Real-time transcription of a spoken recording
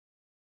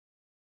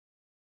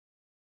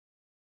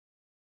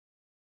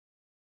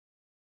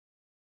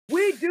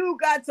we do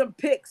got some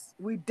picks.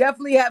 We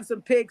definitely have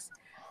some picks.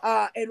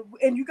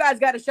 And you guys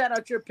got to shout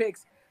out your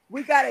picks.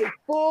 We got a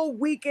full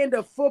weekend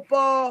of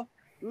football.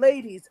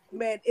 Ladies,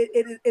 man,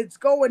 it's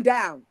going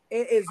down.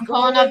 It is I'm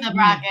going pulling up the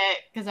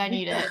bracket because I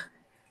need it.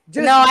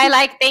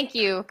 Thank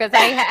you, because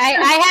I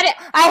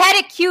had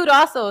it queued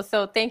also.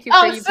 So thank you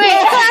for you. Sweet.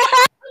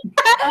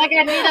 Like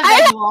I need a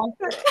visual.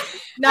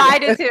 No, I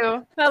do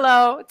too.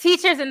 Hello,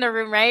 teachers in the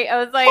room, right?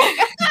 I was like,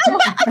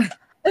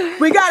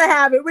 we gotta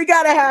have it. We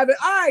gotta have it.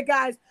 All right,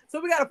 guys. So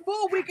we got a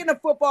full weekend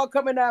of football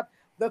coming up.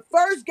 The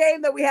first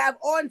game that we have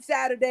on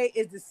Saturday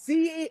is the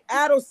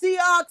Seattle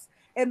Seahawks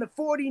and the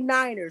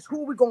 49ers.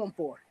 Who are we going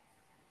for?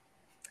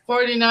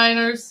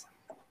 49ers.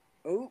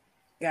 Oh,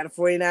 got a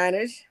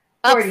 49ers.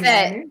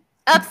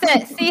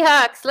 Upset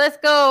Seahawks. Let's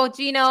go,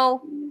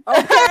 Gino.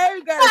 Okay,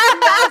 we got a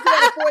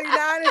Seahawks, we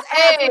got a 49ers.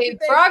 Hey,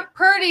 Brock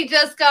Purdy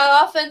just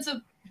got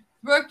offensive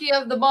rookie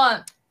of the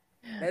month.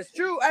 That's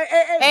true.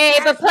 Hey,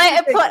 but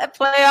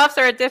playoffs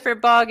are a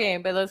different ball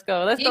game. But let's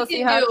go. Let's go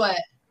Seahawks. Do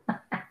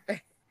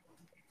it.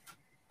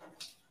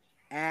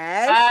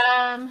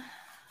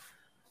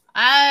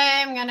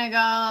 I'm gonna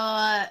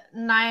go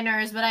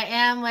Niners, but I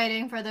am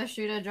waiting for the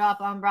shoe to drop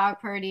on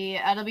Brock Purdy.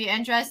 It'll be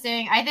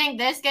interesting. I think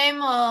this game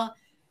will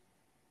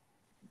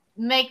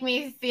make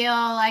me feel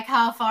like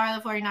how far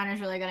the 49ers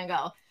really gonna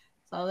go.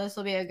 So this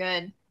will be a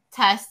good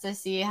test to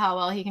see how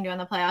well he can do in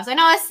the playoffs. I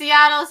know it's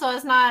Seattle, so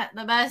it's not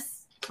the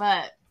best,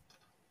 but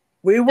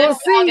we will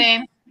see.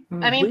 Game.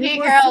 I mean,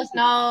 Pete Carroll's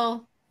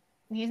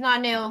he's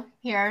not new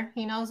here.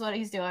 He knows what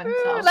he's doing.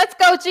 So. Let's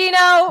go,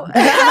 Gino.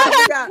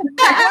 We got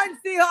one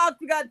Seahawks.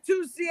 We got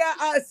two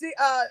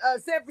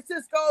San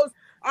Francisco's.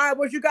 All right,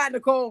 what you got,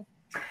 Nicole?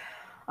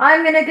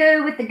 I'm going to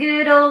go with the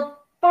good old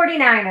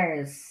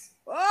 49ers.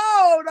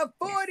 Oh, the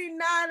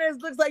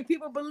 49ers. Looks like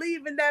people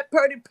believe in that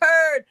Purdy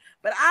Purd.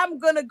 But I'm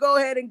going to go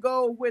ahead and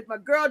go with my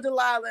girl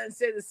Delilah and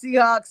say the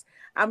Seahawks.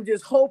 I'm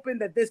just hoping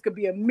that this could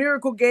be a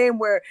miracle game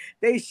where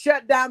they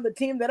shut down the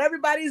team that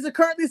everybody's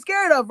currently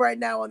scared of right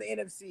now on the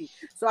NFC.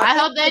 So I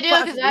hope they do,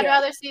 because I'd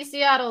rather see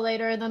Seattle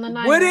later than the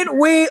Niners. Wouldn't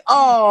we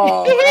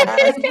all? Wouldn't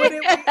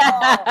we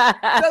all?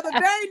 So the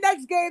very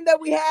next game that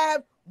we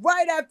have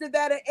right after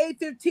that at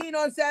 8:15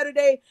 on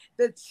Saturday,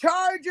 the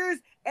Chargers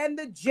and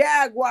the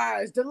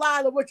Jaguars.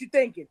 Delilah, what you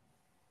thinking?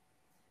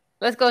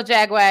 Let's go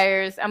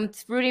Jaguars. I'm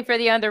rooting for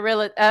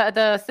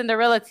the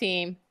Cinderella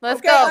team. Let's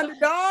go.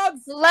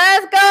 Underdogs.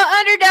 Let's go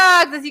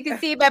underdogs. As you can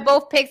see, my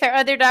both picks are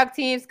underdog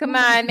teams. Come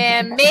on,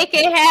 man. Make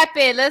it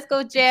happen. Let's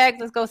go Jags.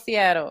 Let's go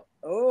Seattle.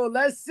 Oh,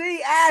 let's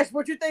see. Ash,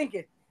 what you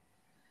thinking?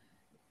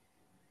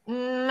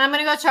 I'm going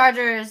to go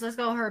Chargers. Let's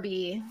go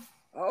Herbie.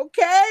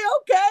 Okay. All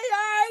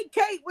right.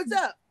 Kate, what's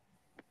up?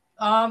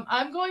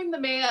 I'm going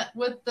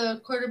with the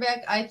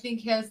quarterback I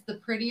think has the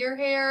prettier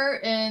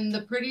hair and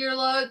the prettier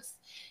looks.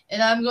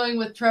 And I'm going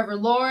with Trevor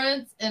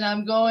Lawrence, and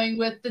I'm going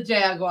with the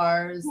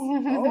Jaguars.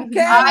 Okay.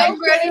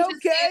 I'm ready to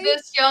see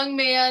this young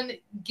man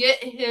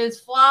get his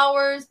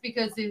flowers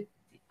because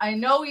I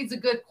know he's a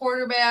good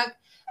quarterback,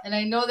 and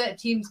I know that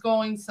team's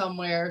going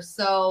somewhere.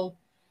 So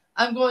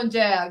I'm going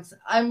Jags.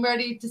 I'm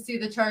ready to see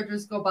the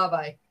Chargers go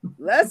bye-bye.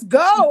 Let's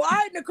go. All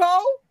right,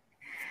 Nicole.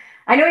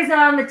 I know he's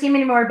not on the team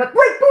anymore, but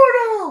Blake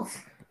Bortles!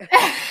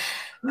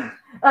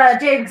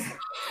 James.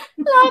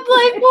 Not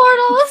Blake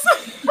Bortles.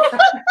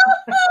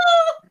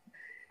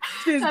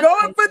 She's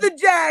going for the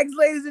Jags,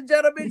 ladies and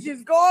gentlemen.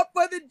 She's going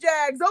for the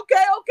Jags.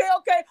 Okay.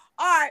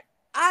 All right.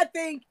 I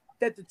think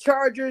that the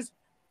Chargers,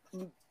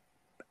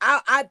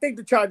 I think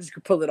the Chargers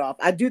could pull it off.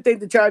 I do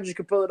think the Chargers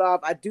could pull it off.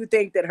 I do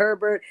think that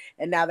Herbert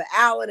and now the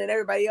Allen and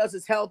everybody else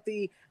is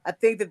healthy. I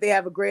think that they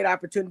have a great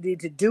opportunity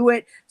to do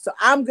it. So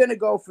I'm going to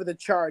go for the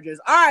Chargers.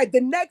 All right. The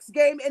next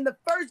game and the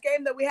first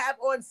game that we have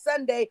on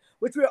Sunday,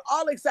 which we're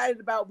all excited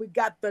about, we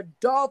got the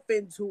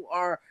Dolphins, who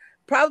are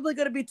probably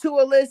going to be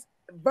Tua-less,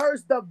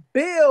 versus the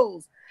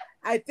Bills.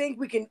 I think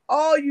we can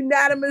all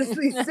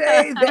unanimously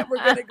say that we're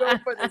going to go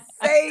for the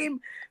same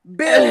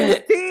Bills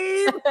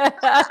team.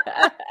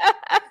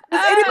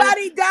 Does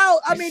anybody doubt?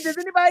 I mean, does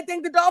anybody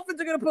think the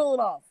Dolphins are going to pull it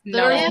off?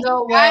 There's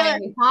no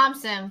way.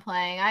 Thompson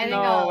playing. I think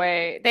no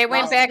way. They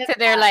went back to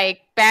their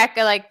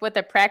with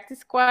the practice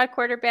squad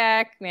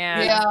quarterback.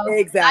 Man. Yeah,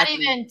 exactly.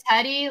 Not even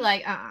Teddy.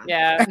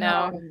 Yeah,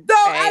 no. So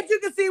as you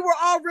can see, we're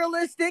all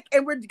realistic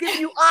and we're giving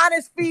you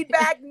honest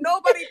feedback.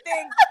 Nobody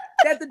thinks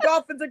that the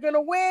Dolphins are going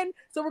to win.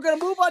 So we're going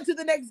to move on to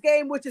the next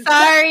game, which is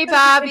sorry,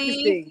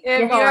 Bobby.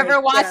 If you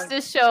ever watched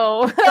this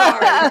show,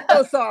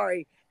 so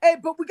sorry. Hey,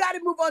 but we got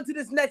to move on to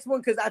this next one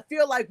because I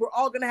feel like we're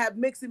all going to have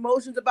mixed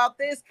emotions about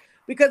this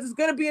because it's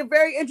going to be a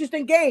very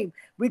interesting game.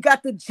 We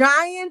got the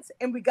Giants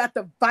and we got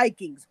the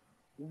Vikings.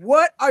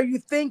 What are you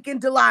thinking,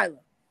 Delilah?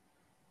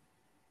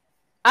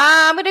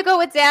 I'm gonna go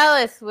with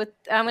Dallas.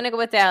 I'm gonna go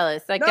with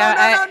Dallas. No.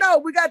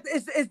 We got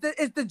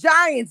it's the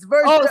Giants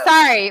versus. Oh,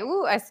 sorry.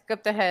 Ooh, I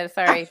skipped ahead.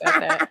 Sorry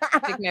about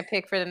that. Take my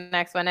pick for the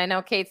next one. I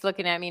know Kate's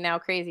looking at me now,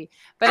 crazy,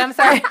 but I'm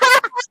sorry.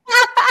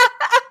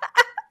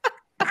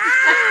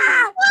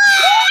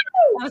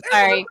 I'm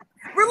sorry.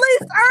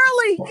 Released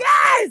early.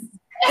 Yes.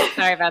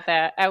 Sorry about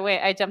that.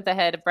 I jumped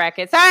ahead of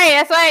bracket. Sorry.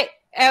 That's right.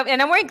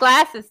 And I'm wearing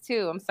glasses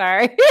too. I'm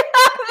sorry.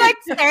 I'm like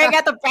staring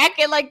at the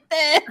bracket like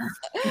this.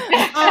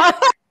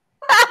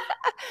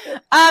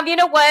 You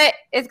know what?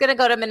 It's gonna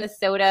go to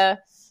Minnesota.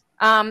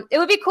 It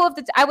would be cool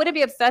if I wouldn't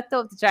be upset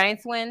though if the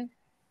Giants win,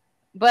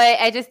 but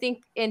I just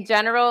think in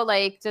general,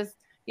 like just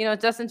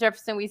Justin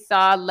Jefferson, we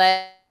saw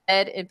led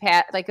and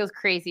Pat, like it was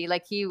crazy.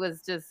 Like he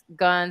was just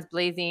guns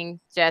blazing,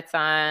 jets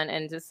on,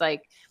 and just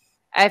like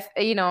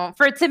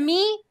to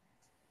me.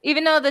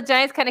 Even though the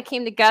Giants kind of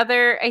came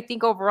together, I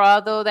think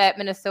overall though that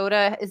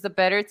Minnesota is the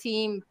better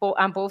team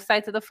on both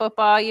sides of the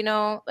football,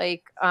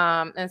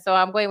 and so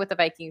I'm going with the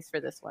Vikings for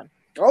this one.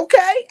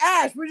 Okay,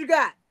 Ash, what you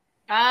got?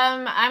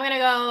 I'm gonna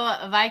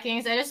go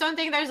Vikings. I just don't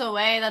think there's a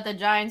way that the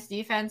Giants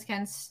defense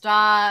can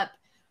stop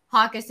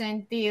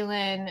Hawkinson,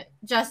 Thielen.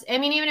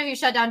 Even if you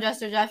shut down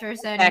Justin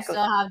Jefferson, you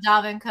still have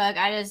Dalvin Cook.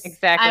 I don't see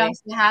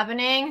it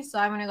happening. So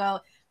I'm gonna go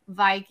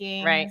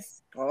Vikings. Right.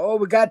 Oh,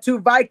 we got 2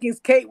 Vikings.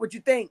 Kate, what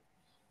you think?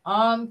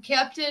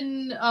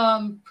 Captain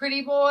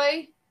Pretty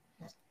Boy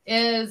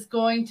is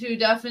going to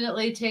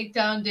definitely take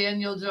down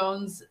Daniel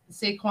Jones,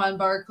 Saquon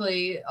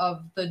Barkley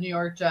of the New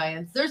York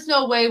Giants. There's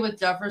no way with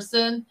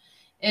Jefferson.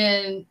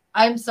 And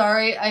I'm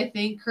sorry, I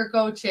think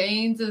Kirko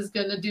Chains is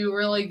going to do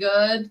really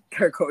good.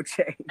 Kirko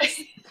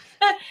Chains.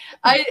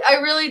 I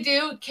really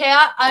do.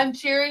 Kat, I'm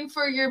cheering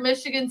for your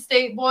Michigan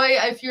State boy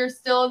if you're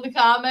still in the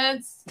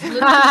comments.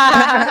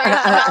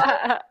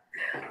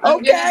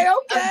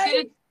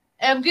 Okay.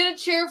 I'm going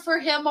to cheer for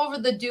him over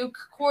the Duke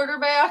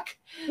quarterback.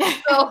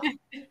 So,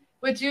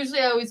 which usually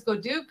I always go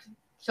Duke.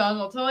 Sean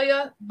will tell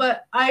you.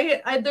 But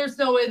there's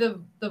no way the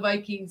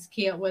Vikings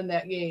can't win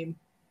that game.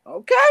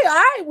 Okay, all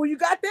right. Well, you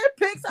got their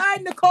picks. All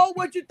right, Nicole,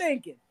 what you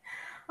thinking?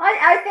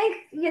 I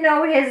think,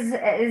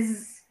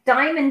 his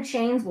diamond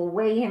chains will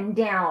weigh him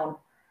down.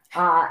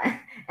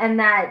 And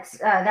that's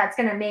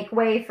going to make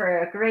way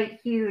for a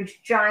great,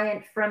 huge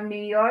giant from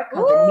New York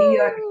called the New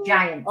York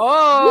Giants.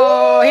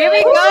 Oh, here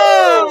we go.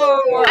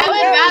 I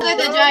would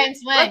rather the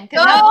Giants win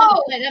because I want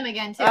to play them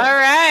again, too. All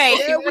right.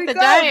 There we go.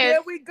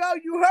 There we go.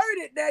 You heard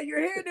it now. You're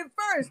hearing it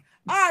first.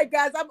 All right,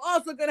 guys. I'm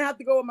also going to have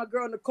to go with my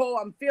girl, Nicole.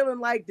 I'm feeling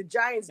like the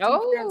Giants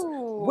defense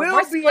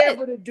will be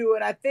able to do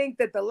it. I think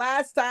that the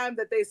last time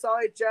that they saw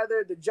each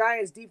other, the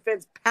Giants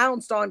defense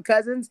pounced on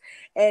Cousins,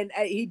 and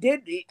he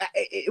did.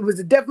 It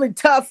was definitely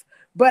tough,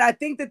 but I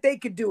think that they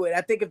could do it.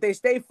 I think if they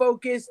stay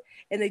focused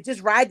and they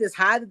just ride this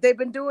high that they've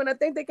been doing, I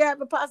think they can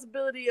have a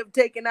possibility of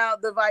taking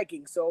out the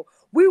Vikings. So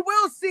we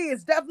will see.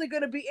 It's definitely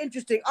going to be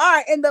interesting. All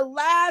right, and the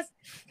last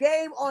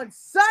game on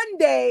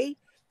Sunday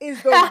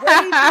is the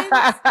Ravens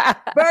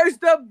versus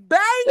the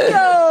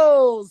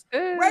Bengals.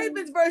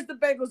 Ravens versus the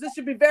Bengals. This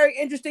should be very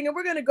interesting, and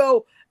we're going to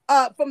go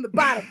from the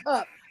bottom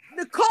up.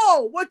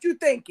 Nicole, what you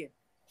thinking?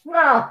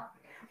 Well,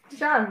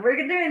 Sean, we're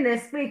doing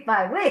this week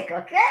by week,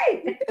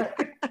 okay?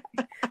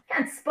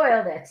 Can't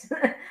spoil it.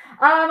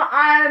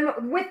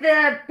 I'm with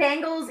the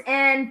Bengals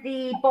and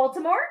the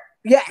Baltimore.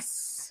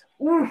 Yes.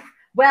 Oof.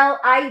 Well,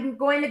 I'm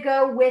going to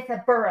go with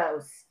the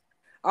Burrows.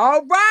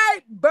 All right,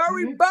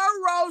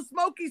 Burrow,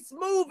 Smokey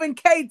Smooth in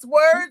Kate's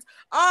words.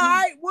 All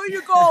right, where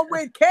you going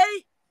with,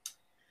 Kate?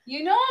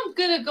 I'm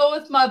going to go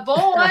with my boy,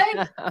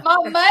 my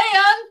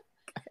man,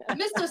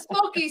 Mr.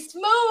 Smokey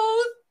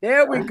Smooth.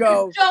 There we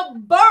go. Joe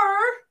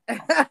Burr.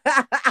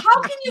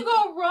 How can you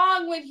go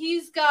wrong when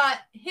he's got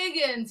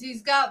Higgins,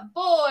 he's got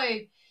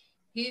Boyd,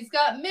 he's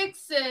got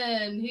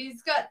Mixon,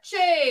 he's got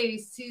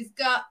Chase, he's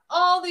got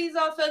all these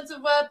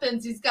offensive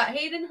weapons, he's got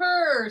Hayden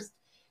Hurst.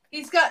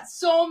 He's got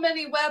so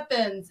many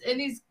weapons, and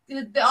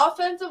the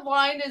offensive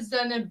line has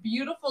done a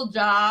beautiful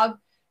job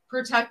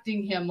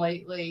protecting him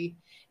lately.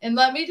 And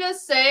let me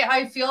just say,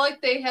 I feel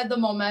like they had the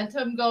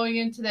momentum going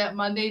into that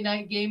Monday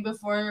night game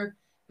before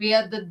we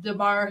had the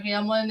DeMar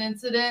Hamlin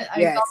incident.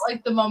 I felt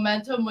like the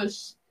momentum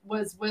was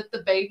with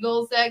the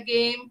Bengals that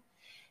game.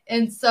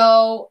 And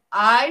so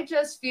I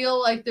just feel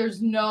like there's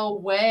no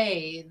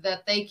way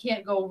that they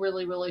can't go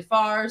really, really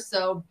far.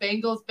 So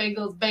Bengals.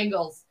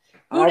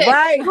 All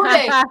right. Who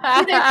they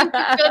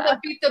gonna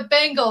beat the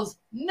Bengals?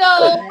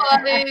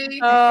 Nobody.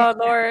 Oh,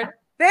 Lord.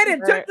 They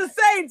didn't took the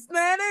Saints,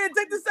 man. They didn't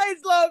take the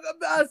Saints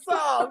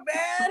song,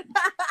 man.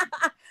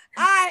 All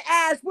right,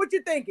 Ash, what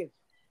you thinking?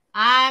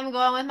 I'm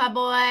going with my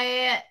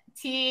boy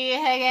T.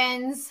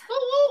 Higgins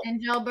and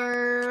Joe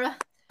Burr.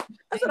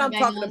 That's what I'm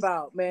talking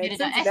about, man.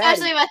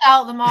 Especially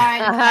without Lamar.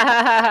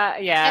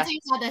 Yeah. I think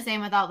it's not the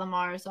same without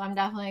Lamar, so I'm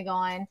definitely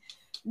going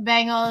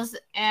Bengals,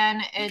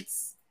 and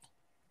it's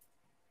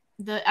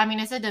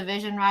a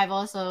division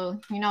rival, so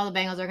the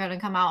Bengals are going to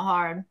come out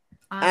hard.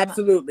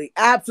 Absolutely.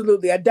 I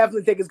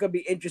definitely think it's going to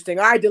be interesting.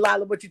 All right,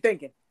 Delilah, what you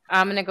thinking?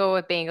 I'm going to go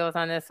with Bengals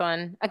on this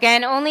one.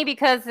 Again, only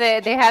because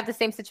they have the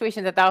same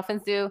situation that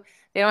Dolphins do.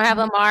 They don't have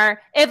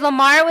Lamar. If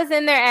Lamar was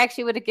in there, I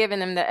actually would have given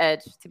them the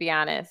edge, to be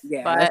honest.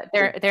 Yeah, but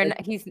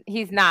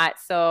he's not.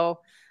 So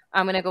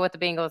I'm going to go with the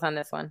Bengals on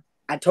this one.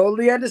 I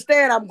totally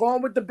understand. I'm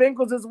going with the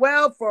Bengals as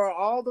well for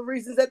all the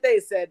reasons that they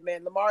said,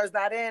 man. Lamar is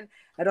not in.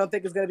 I don't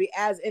think it's going to be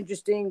as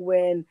interesting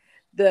when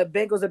the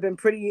Bengals have been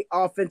pretty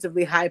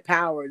offensively high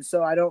powered.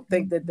 So I don't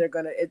think that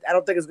I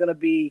don't think it's going to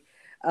be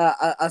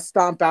a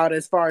stomp out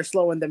as far as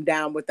slowing them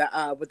down with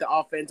the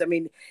offense. I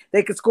mean,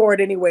 they could score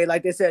it anyway,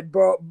 like they said,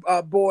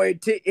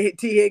 Boyd, T.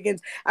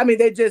 Higgins. I mean,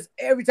 they just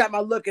every time I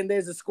look and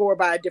there's a score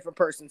by a different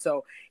person.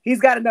 So he's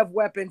got enough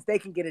weapons; they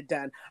can get it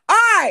done. All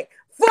right,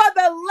 for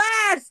the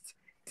last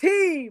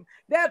team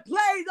that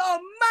plays on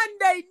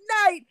Monday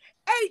night,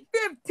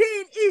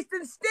 8:15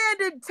 Eastern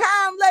Standard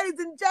Time, ladies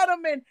and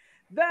gentlemen,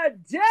 the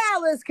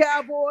Dallas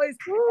Cowboys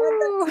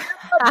and the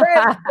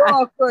Tampa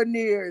Bay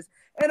Buccaneers.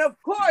 And of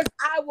course,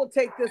 I will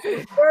take this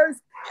one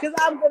first because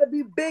I'm going to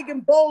be big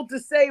and bold to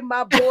say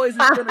my boys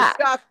are going to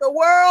shock the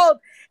world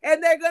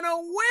and they're going to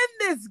win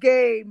this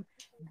game.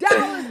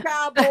 Dallas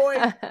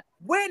Cowboys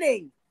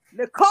winning.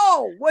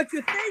 Nicole, what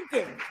you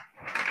thinking?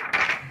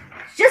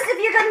 Just if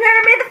you couldn't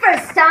hear me the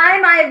first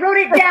time, I wrote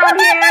it down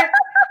here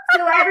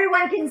so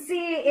everyone can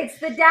see it's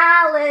the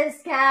Dallas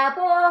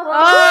Cowboys.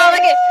 Oh,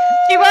 look at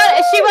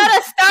she won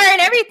a star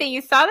and everything.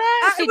 You saw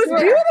that? It was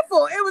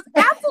beautiful. It was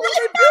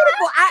absolutely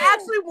beautiful. I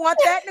actually want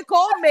that.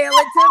 Nicole, mail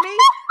it to me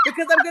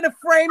because I'm going to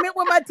frame it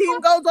when my team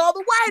goes all the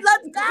way.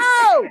 Let's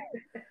go.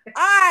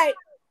 All right.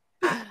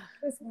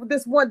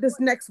 This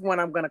next one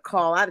I'm gonna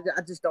call. I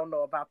just don't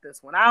know about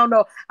this one. I don't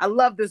know. I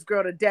love this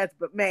girl to death,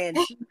 but man,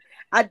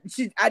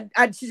 she's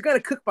gonna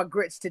cook my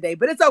grits today.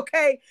 But it's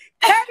okay.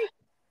 Katie,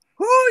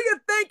 who you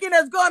thinking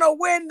is gonna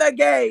win the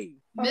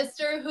game?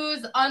 Mr.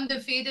 Who's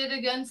undefeated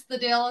against the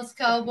Dallas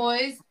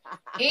Cowboys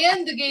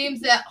and the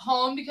game's at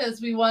home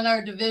because we won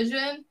our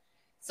division.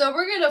 So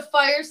we're gonna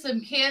fire some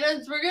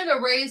cannons. We're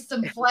gonna raise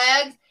some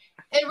flags,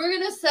 and we're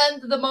gonna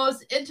send the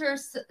most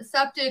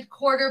intercepted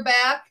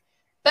quarterback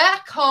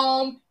back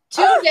home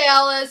to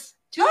Dallas,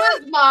 to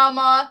his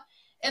mama,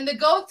 and the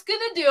GOAT's going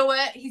to do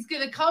it. He's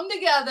going to come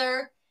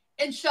together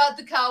and shut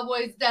the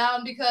Cowboys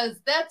down because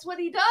that's what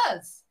he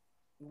does.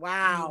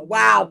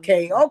 Wow,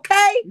 Kate.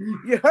 Okay,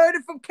 you heard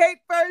it from Kate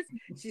first.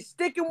 She's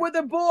sticking with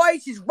her boy.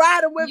 She's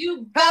riding with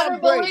you. Better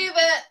believe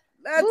it.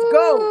 Let's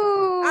go.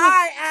 All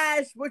right,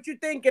 Ash, what you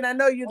thinking? I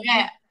know you.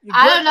 Okay.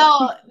 I don't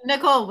know,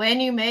 Nicole,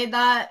 when you made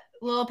that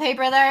little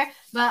paper there,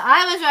 but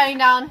I was writing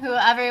down who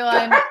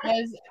everyone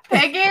was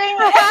picking.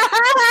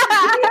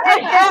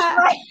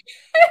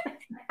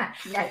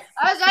 Yes.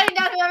 I was writing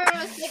down who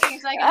everyone was picking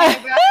so I could make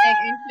a graphic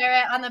and share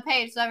it on the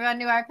page so everyone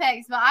knew our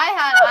picks. But I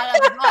had out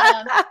of the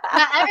bottom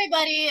that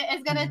everybody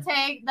is gonna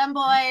take them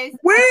boys.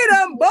 We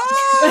them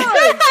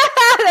boys.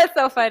 That's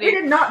so funny. We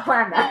did not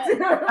plan that.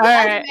 All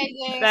right,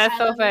 that's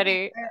so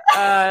funny.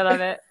 I love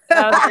it.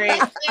 That was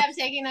great. I'm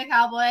taking the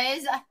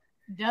Cowboys.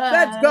 Duh.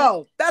 Let's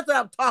go. That's what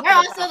I'm talking They're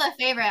about. also the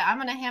favorite. I'm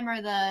gonna hammer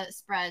the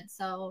spread,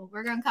 so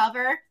we're gonna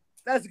cover.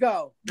 Let's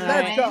go.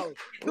 Let's go.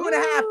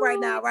 2.5 right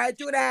now, right?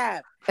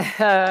 2.5.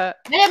 Uh,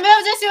 Then it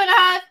moves to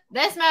 2.5.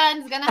 This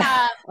man's gonna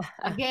have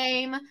a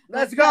game.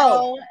 Let's go.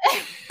 All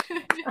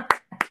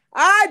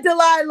right,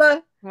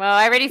 Delilah. well,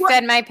 I already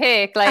said my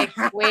pick like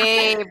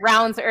way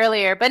rounds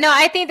earlier, but no,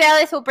 I think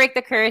Dallas will break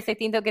the curse. I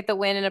think they'll get the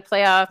win in the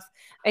playoffs.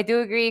 I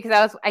do agree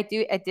because I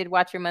did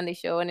watch your Monday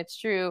show, and it's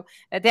true.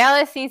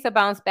 Dallas seems to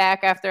bounce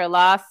back after a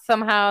loss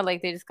somehow.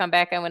 Like they just come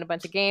back and win a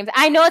bunch of games.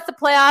 I know it's the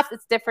playoffs;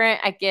 it's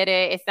different. I get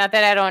it. It's not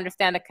that I don't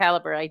understand the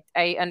caliber.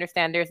 I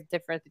understand there's a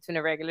difference between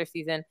a regular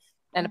season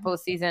and a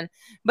postseason.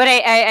 But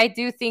I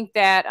do think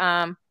that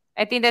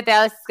I think that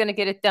Dallas is going to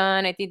get it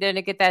done. I think they're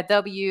going to get that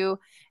W,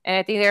 and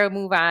I think they'll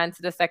move on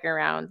to the second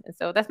round. And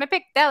so that's my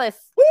pick, Dallas.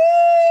 Woo!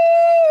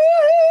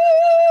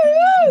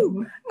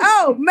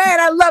 Oh man,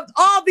 I loved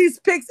all these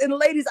picks, and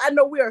ladies, I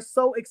know we are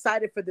so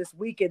excited for this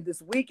weekend.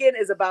 This weekend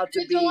is about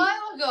to be. Where did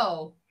Delilah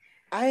go?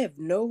 I have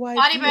no Body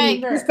idea.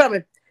 break. She's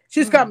coming.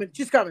 She's coming.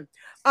 She's coming.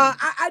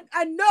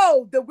 I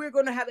know that we're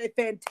going to have a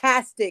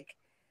fantastic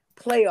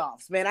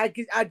playoffs, man.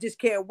 I just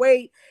can't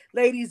wait.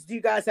 Ladies, do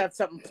you guys have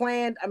something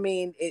planned? I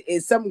mean,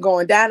 is something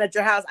going down at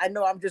your house? I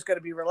know I'm just going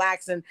to be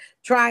relaxing,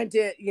 trying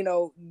to,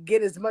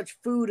 get as much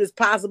food as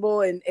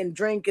possible and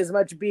drink as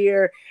much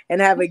beer and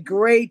have a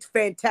great,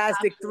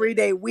 fantastic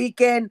 3-day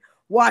weekend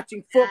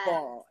watching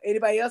football.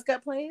 Anybody else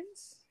got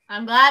plans?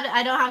 I'm glad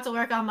I don't have to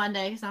work on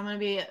Monday because I'm gonna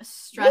be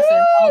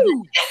stressing all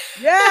day.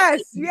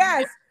 Yes.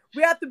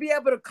 We have to be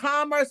able to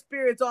calm our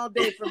spirits all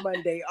day for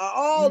Monday,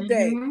 all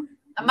day.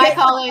 I might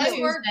call in I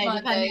Tuesday, work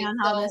Monday, depending on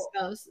how this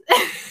goes.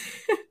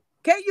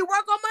 Can't you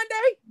work on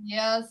Monday?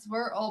 Yes,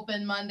 we're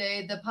open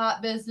Monday. The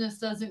pot business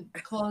doesn't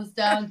close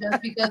down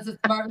just because it's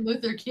Martin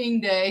Luther King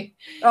Day.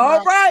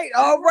 All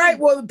right.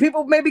 Well,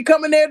 people may be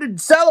coming there to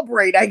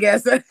celebrate, I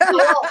guess. Well,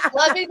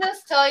 let me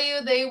just tell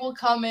you, they will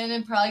come in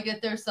and probably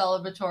get their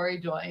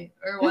celebratory joint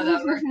or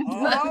whatever.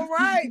 All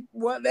right.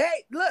 Well,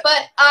 look.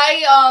 But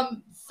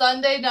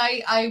Sunday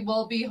night, I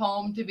will be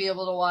home to be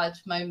able to watch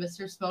my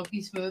Mr.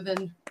 Smoky Smooth,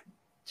 and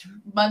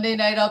Monday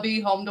night I'll be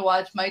home to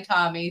watch my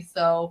Tommy.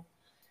 So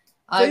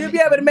you'll be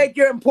able to make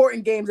your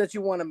important games that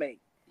you want to make.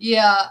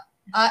 Yeah.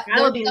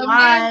 There'll be some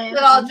games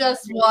that I'll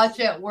just watch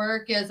at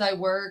work as I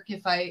work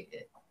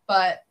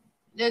but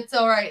it's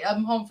all right.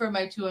 I'm home for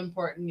my 2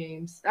 important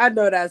games. I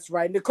know that's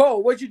right.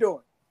 Nicole, what you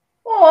doing?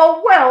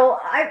 Oh,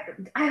 well,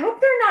 I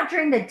hope they're not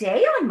during the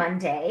day on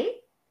Monday.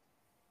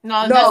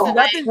 No, No,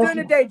 nothing's during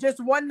the day. Just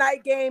one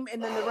night game,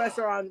 and then the rest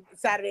are on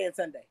Saturday and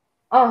Sunday.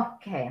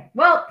 Okay.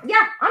 Well,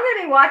 yeah, I'm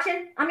gonna be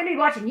watching. I'm gonna be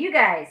watching you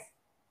guys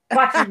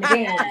watching the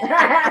game.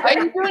 Are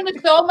you doing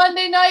the show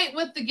Monday night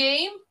with the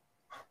game?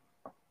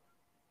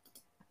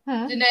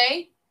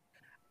 Janae?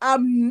 I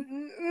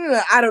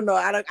don't know.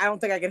 I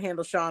don't think I can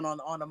handle Sean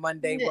on a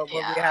Monday. But we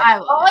Yeah,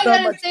 have all I so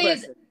gotta much say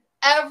pressure. is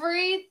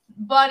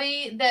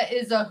everybody that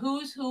is a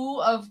who's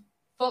who of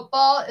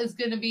football is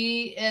going to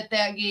be at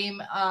that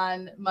game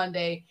on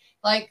Monday.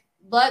 Like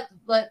let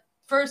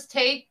First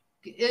Take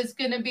is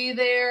going to be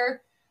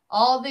there.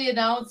 All the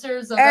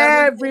announcers of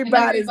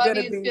everybody's going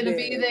to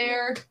be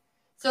there.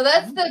 So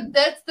that's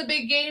the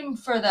big game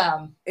for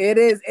them. It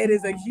is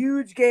a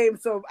huge game.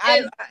 So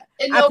I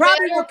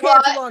probably will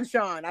cancel on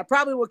Sean. I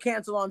probably will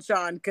cancel on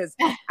Sean because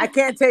I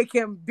can't take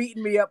him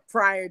beating me up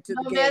prior to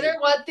the game. No matter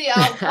what the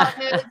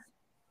outcome is,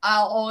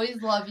 I'll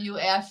always love you,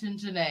 Ash and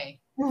Janae.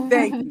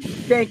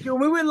 Thank you.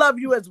 We will love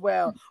you as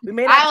well. We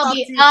may not I will talk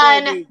be to you for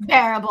a week.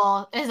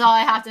 unbearable, is all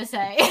I have to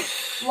say.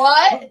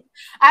 What?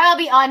 I will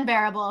be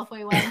unbearable if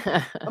we win.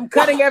 I'm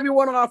cutting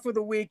everyone off for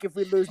the week if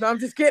we lose. No, I'm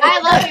just kidding. I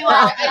love you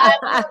all.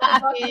 I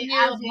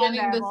will be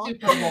winning the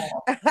Super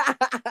Bowl.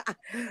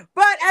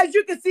 But as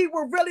you can see,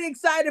 we're really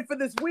excited for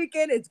this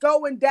weekend. It's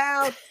going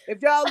down.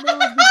 If y'all lose,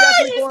 we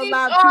definitely going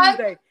live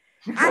Tuesday.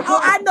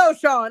 I know,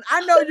 Sean. I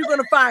know you're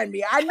gonna find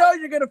me. I know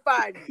you're gonna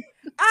find me.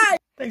 All right.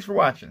 Thanks for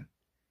watching.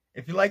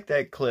 If you like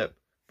that clip,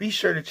 be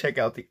sure to check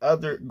out the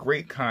other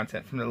great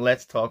content from the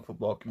Let's Talk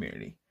Football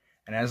community.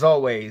 And as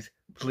always,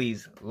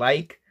 please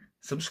like,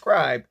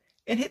 subscribe,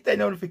 and hit that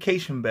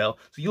notification bell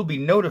so you'll be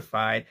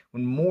notified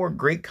when more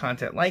great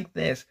content like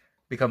this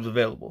becomes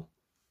available.